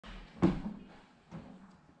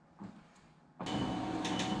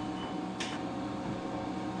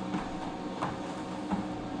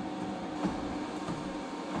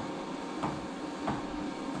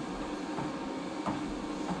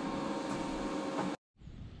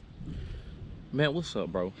Man, what's up,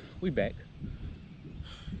 bro? We back.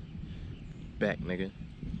 Back, nigga.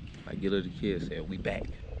 Like your little kid said, we back.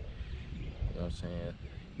 You know what I'm saying?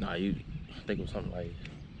 Nah, you think it was something like,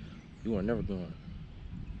 you are never going,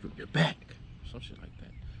 you're back. Some shit like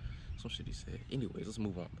that. Some shit he said. Anyways, let's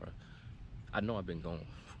move on, bro. I know I've been gone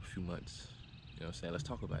for a few months. You know what I'm saying? Let's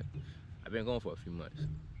talk about it. I've been gone for a few months.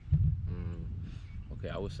 Okay,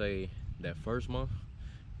 I would say that first month,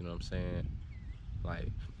 you know what I'm saying?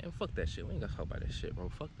 Like, man, fuck that shit. We ain't gotta talk about that shit, bro.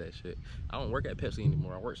 Fuck that shit. I don't work at Pepsi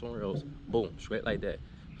anymore. I work somewhere else. Boom, straight like that.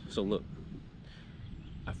 So look,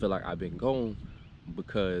 I feel like I've been gone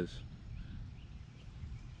because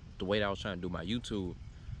the way that I was trying to do my YouTube,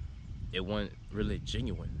 it wasn't really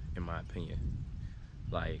genuine, in my opinion.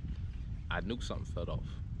 Like, I knew something felt off.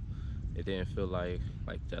 It didn't feel like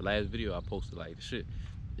the last video I posted, like the shit.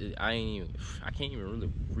 I can't even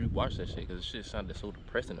really rewatch that shit because the shit sounded so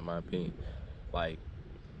depressing, in my opinion. Like,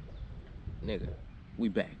 nigga, we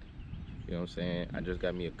back. You know what I'm saying? I just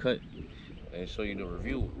got me a cut and show you the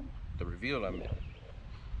review. The review I made.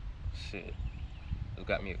 Shit, just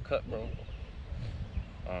got me a cut, bro.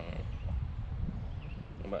 I'm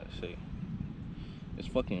about to say, it's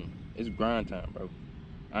grind time, bro.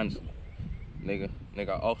 Honestly, nigga,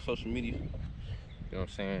 off social media. You know what I'm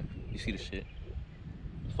saying? You see the shit.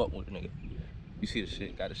 Fuck with it, nigga. You see the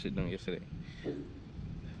shit. Got the shit done yesterday.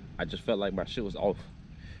 I just felt like my shit was off.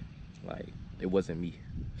 Like, it wasn't me.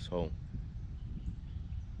 So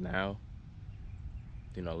now,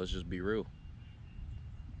 you know, let's just be real.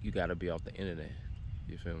 You gotta be off the internet.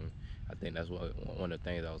 You feel me? I think that's one of the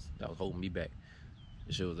things that was holding me back.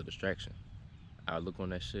 This shit was a distraction. I look on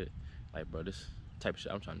that shit like, bro, this type of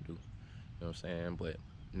shit I'm trying to do. You know what I'm saying? But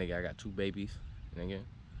nigga, I got 2 babies, nigga.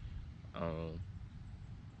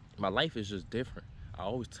 My life is just different. I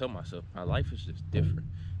always tell myself my life is just different,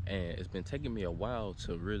 and it's been taking me a while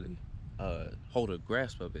to really hold a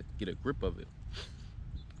grasp of it, get a grip of it.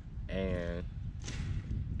 And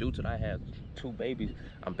due to that, I have 2 babies.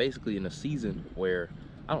 I'm basically in a season where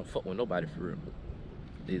I don't fuck with nobody for real.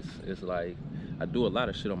 It's like I do a lot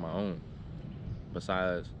of shit on my own,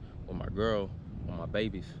 besides with my girl, with my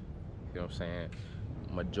babies. You know what I'm saying?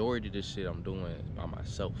 Majority of this shit I'm doing is by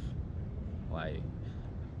myself. Like,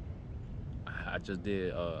 I just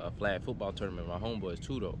did a flag football tournament with my homeboys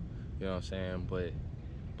too, though. You know what I'm saying? But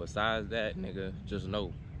besides that, nigga, just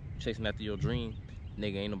know, chasing after your dream,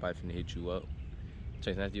 nigga, ain't nobody finna hit you up.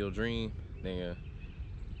 Chasing after your dream, nigga,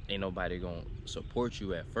 ain't nobody gonna support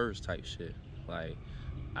you at first type shit. Like,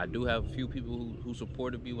 I do have a few people who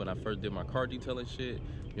supported me when I first did my car detailing shit.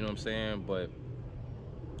 You know what I'm saying? But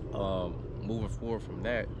moving forward from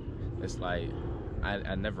that, it's like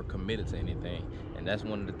I never committed to anything, and that's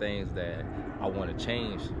one of the things that I want to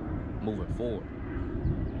change moving forward.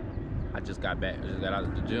 I just got back, I just got out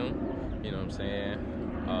of the gym, you know what I'm saying?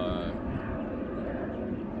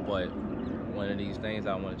 But one of these things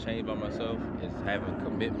I want to change by myself is having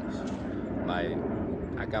commitments. Like,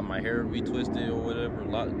 I got my hair retwisted or whatever,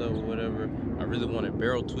 locked up or whatever. I really wanted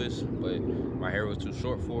barrel twists, but my hair was too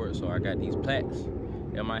short for it, so I got these plaits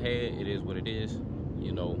in my head. It is what it is,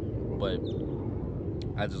 you know. But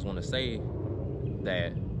I just want to say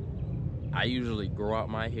that I usually grow out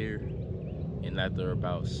my hair in after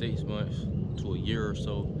about 6 months to a year or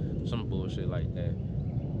so, some bullshit like that.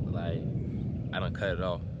 Like, I done cut it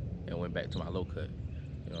off and went back to my low cut.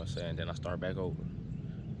 You know what I'm saying? Then I start back over.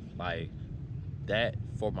 Like, that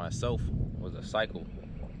for myself was a cycle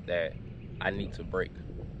that I need to break,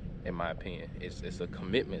 in my opinion. It's a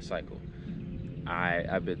commitment cycle.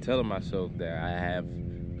 I've been telling myself that I have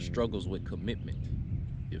struggles with commitment.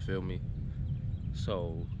 You feel me?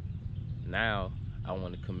 So now I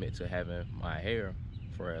want to commit to having my hair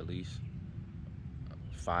for at least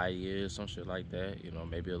 5 years, some shit like that. You know,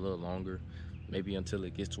 maybe a little longer, maybe until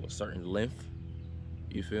it gets to a certain length.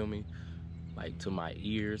 You feel me? Like to my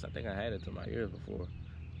ears. I think I had it to my ears before.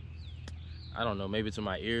 I don't know, maybe to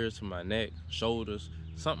my ears, to my neck, shoulders,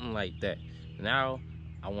 something like that. Now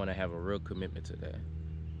I want to have a real commitment to that,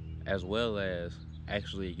 as well as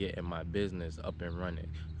actually getting my business up and running,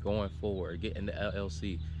 going forward, getting the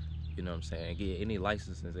LLC. You know what I'm saying? Get any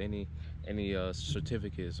licenses, any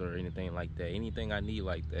certificates or anything like that. Anything I need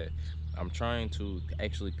like that. I'm trying to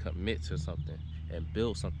actually commit to something and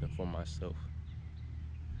build something for myself.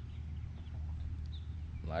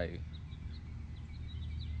 Like,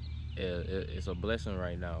 it's a blessing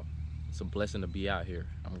right now. It's a blessing to be out here.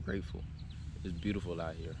 I'm grateful. It's beautiful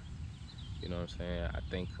out here. You know what I'm saying? I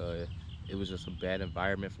think it was just a bad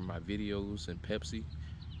environment for my videos and Pepsi.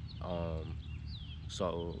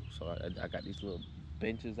 So I got these little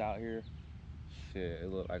benches out here. Shit, it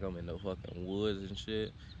look like I'm in the fucking woods and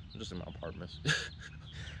shit. I'm just in my apartments.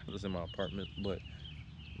 I'm just in my apartment, but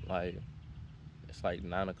like it's like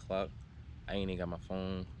 9 o'clock. I ain't even got my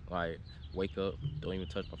phone. Like, wake up, don't even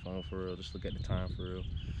touch my phone for real. Just look at the time for real.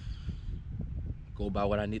 Go about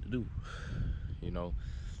what I need to do. You know,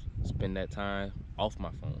 spend that time off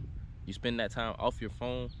my phone. You spend that time off your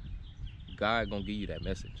phone, God gonna give you that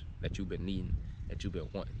message that you've been needing, that you've been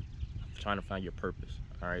wanting. Trying to find your purpose.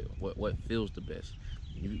 All right, what feels the best?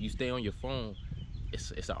 You stay on your phone.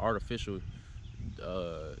 It's an artificial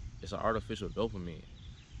it's an artificial dopamine.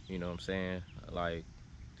 You know what I'm saying? Like,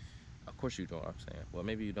 of course you know what I'm saying. Well,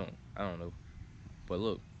 maybe you don't. I don't know. But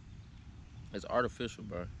look, it's artificial,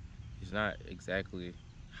 bro. It's not exactly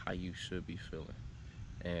how you should be feeling,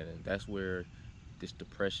 and that's where this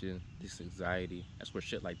depression, this anxiety, that's where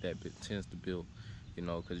shit like that tends to build. You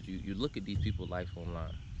know, because you look at these people's life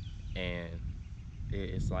online, and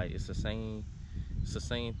it's like it's the same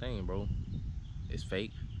thing, bro. It's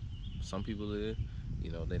fake. Some people live,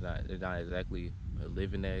 you know, they're not exactly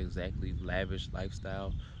living that exactly lavish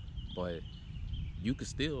lifestyle, but you can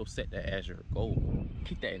still set that as your goal.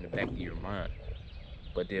 Keep that in the back of your mind.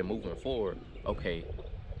 But then moving forward, okay,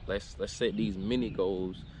 let's set these mini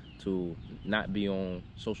goals to not be on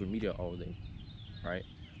social media all day, right?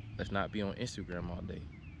 Let's not be on Instagram all day,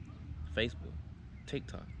 Facebook,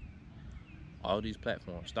 TikTok, all these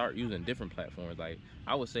platforms. Start using different platforms. Like,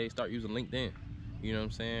 I would say start using LinkedIn. You know what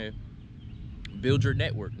I'm saying? Build your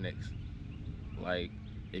network next. Like,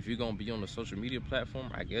 if you're gonna be on the social media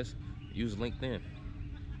platform, I guess use LinkedIn.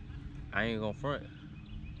 I ain't gonna front.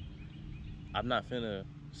 I'm not finna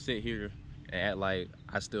sit here and act like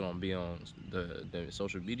I still don't be on the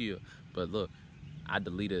social media. But look, I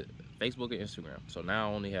deleted Facebook and Instagram, so now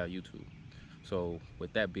I only have YouTube. So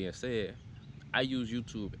with that being said, I use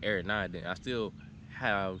YouTube every now and then. I still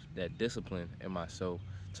have that discipline in myself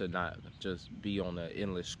to not just be on the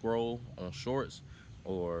endless scroll on shorts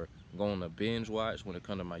or go on a binge watch when it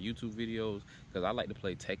comes to my YouTube videos, because I like to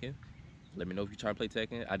play Tekken. Let me know if you try to play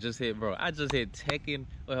Tekken. I just hit Tekken.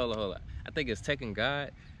 Oh, hold on. I think it's Tekken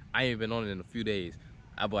God. I ain't been on it in a few days.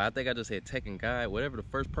 But I think I just hit Tekken God. Whatever the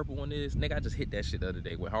first purple one is, nigga, I just hit that shit the other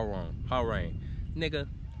day with How Rain. Nigga,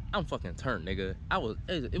 I'm fucking turned, nigga.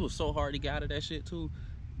 It was so hard to get out of that shit too,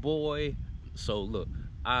 boy. So look,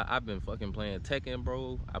 I've been fucking playing Tekken,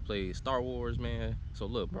 bro. I play Star Wars, man. So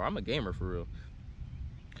look, bro, I'm a gamer for real.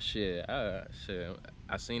 Shit, I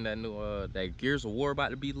seen that new that Gears of War about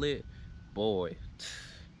to be lit, boy.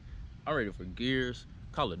 I'm ready for Gears.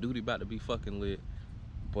 Call of Duty about to be fucking lit,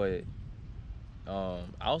 but I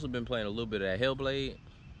also been playing a little bit of that Hellblade.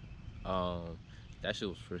 Um, that shit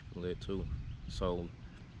was freaking lit too. So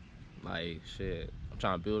like shit, I'm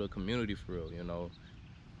trying to build a community for real, you know.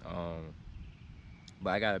 Um, but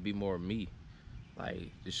I gotta be more me.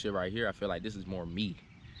 Like this shit right here, I feel like this is more me.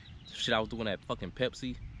 Shit I was doing at fucking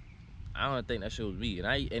Pepsi, I don't think that shit was me.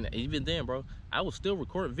 And even then, bro, I was still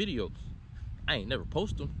recording videos. I ain't never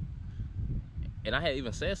post them. And I had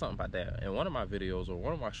even said something about that in one of my videos or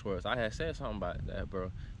one of my shorts. I had said something about that,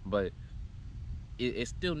 bro. But it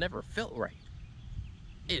still never felt right.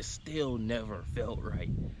 It still never felt right.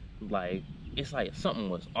 Like, it's like something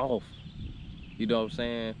was off. You know what I'm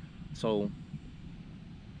saying? So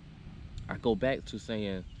I go back to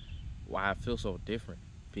saying why I feel so different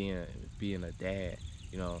being a dad.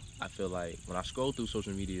 You know, I feel like when I scroll through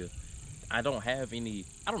social media, I don't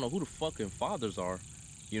know who the fucking fathers are,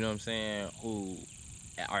 you know what I'm saying, who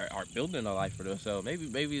are building a life for themselves.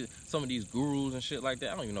 Maybe some of these gurus and shit like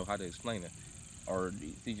that, I don't even know how to explain it. Or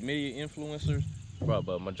these media influencers, bro,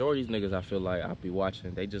 but majority of these niggas I feel like I'll be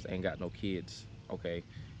watching, they just ain't got no kids, okay?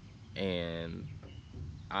 And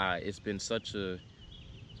it's been such a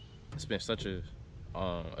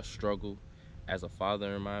struggle as a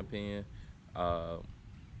father, in my opinion. Uh,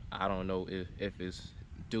 I don't know if it's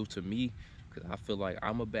due to me, because I feel like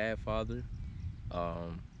I'm a bad father.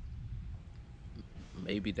 Um,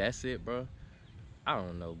 Maybe that's it, bro. I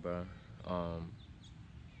don't know, bro. Um,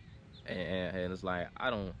 and it's like I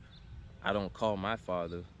don't call my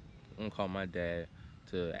father, I don't call my dad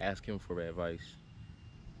to ask him for advice.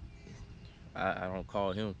 I don't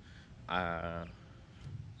call him. I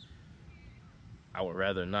I would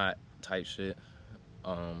rather not type shit.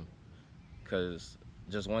 Um, cause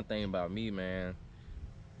just one thing about me, man,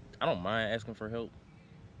 I don't mind asking for help.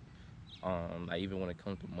 Like even when it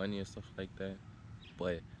comes to money and stuff like that.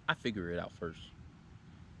 But I figure it out first.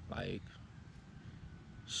 Like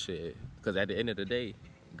shit. Cause at the end of the day,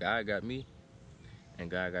 God got me and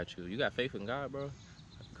God got you. You got faith in God, bro?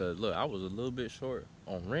 Cause look, I was a little bit short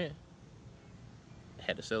on rent.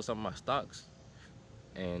 Had to sell some of my stocks,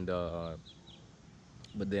 and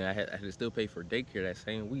But then I had to still pay for daycare that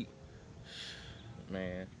same week.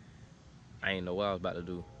 Man, I ain't know what I was about to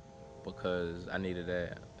do because I needed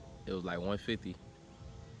that. It was like 150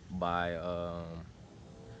 by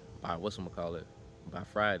whatchamacallit, by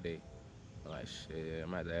Friday. I'm like, shit,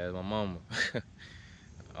 I'm about to ask my mama.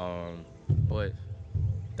 But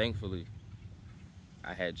thankfully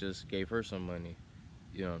I had just gave her some money,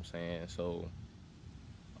 you know what I'm saying? So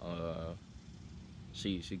uh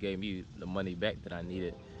she gave me the money back that I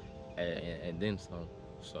needed, and then some.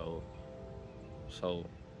 So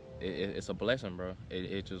it's a blessing, bro.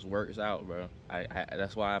 It just works out, bro. I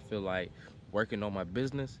that's why I feel like working on my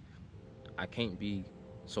business, I can't be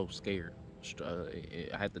so scared.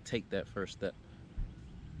 I have to take that first step.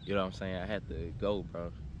 You know what I'm saying? I had to go,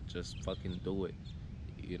 bro. Just fucking do it.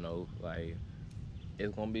 You know, like,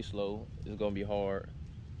 it's gonna be slow, it's gonna be hard,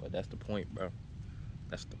 but that's the point, bro.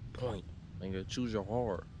 That's the point. Nigga, choose your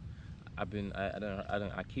hard. I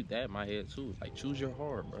keep that in my head too. Like, choose your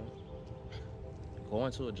hard, bro.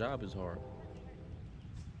 Going to a job is hard.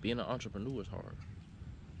 Being an entrepreneur is hard.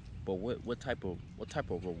 But what type of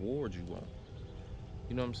reward you want?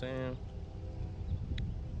 You know what I'm saying?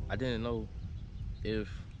 I didn't know if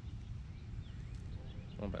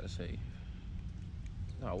what I'm about to say.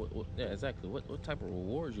 No, yeah, exactly. What type of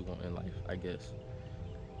rewards you want in life? I guess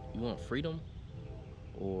you want freedom,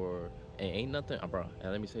 or ain't nothing, bro.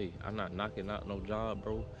 And let me say, I'm not knocking out no job,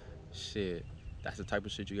 bro. Shit, that's the type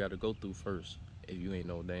of shit you got to go through first. If you ain't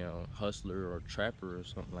no damn hustler or trapper or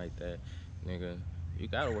something like that, nigga, you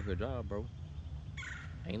gotta work a job, bro.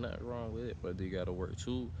 Ain't nothing wrong with it. Whether you gotta work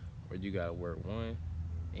two or you gotta work one,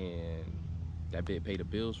 and that bit pay the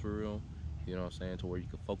bills for real. You know what I'm saying? To where you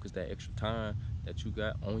can focus that extra time that you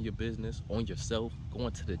got on your business, on yourself,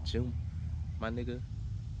 going to the gym, my nigga.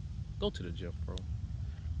 Go to the gym, bro.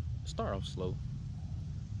 Start off slow.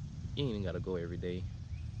 You ain't even gotta go every day.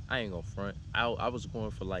 I ain't gonna front. I was going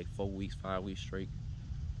for like 4 weeks, 5 weeks straight.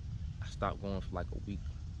 I stopped going for like a week.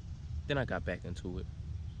 Then I got back into it.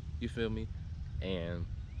 You feel me? And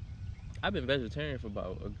I've been vegetarian for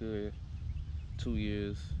about a good 2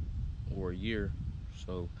 years or a year.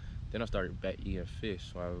 So then I started back eating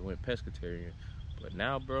fish. So I went pescatarian. But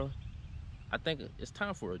now, bro, I think it's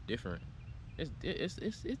time for a different. It's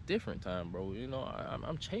different time, bro. You know,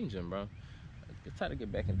 I'm changing, bro. It's time to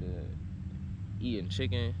get back into eating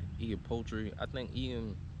chicken, eating poultry. I think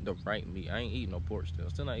eating the right meat. I ain't eating no pork still.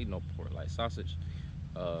 Still not eating no pork. Like sausage,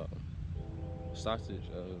 uh,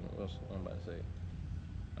 what I'm about to say.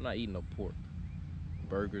 I'm not eating no pork.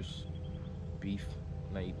 Burgers, beef.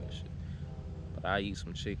 I'm not eating that shit. But I eat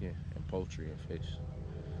some chicken and poultry and fish.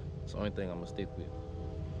 It's the only thing I'm gonna stick with.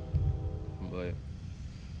 But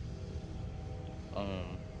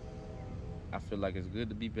um, I feel like it's good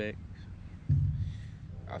to be back.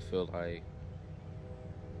 I feel like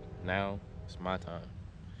now it's my time.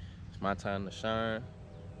 It's my time to shine.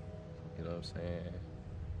 You know what I'm saying?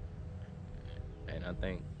 And I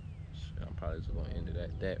think I'm probably just gonna end it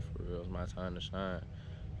at that for real. It's my time to shine.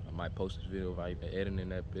 I might post this video if I even editing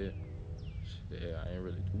that bit. Shit, I ain't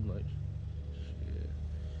really do much. Shit.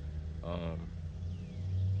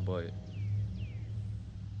 But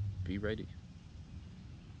be ready.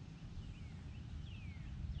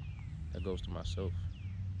 That goes to myself.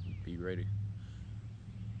 Be ready.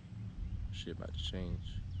 Shit about to change.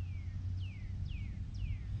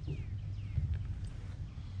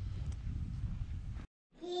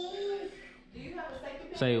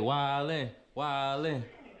 Say wildin', wildin',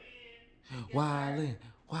 wildin',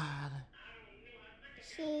 wildin'.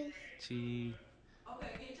 Cheese. Cheese. Okay,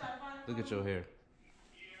 can you try to find it? Look at your hair.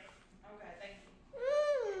 Okay, thank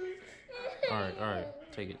you. All right,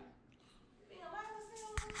 take it.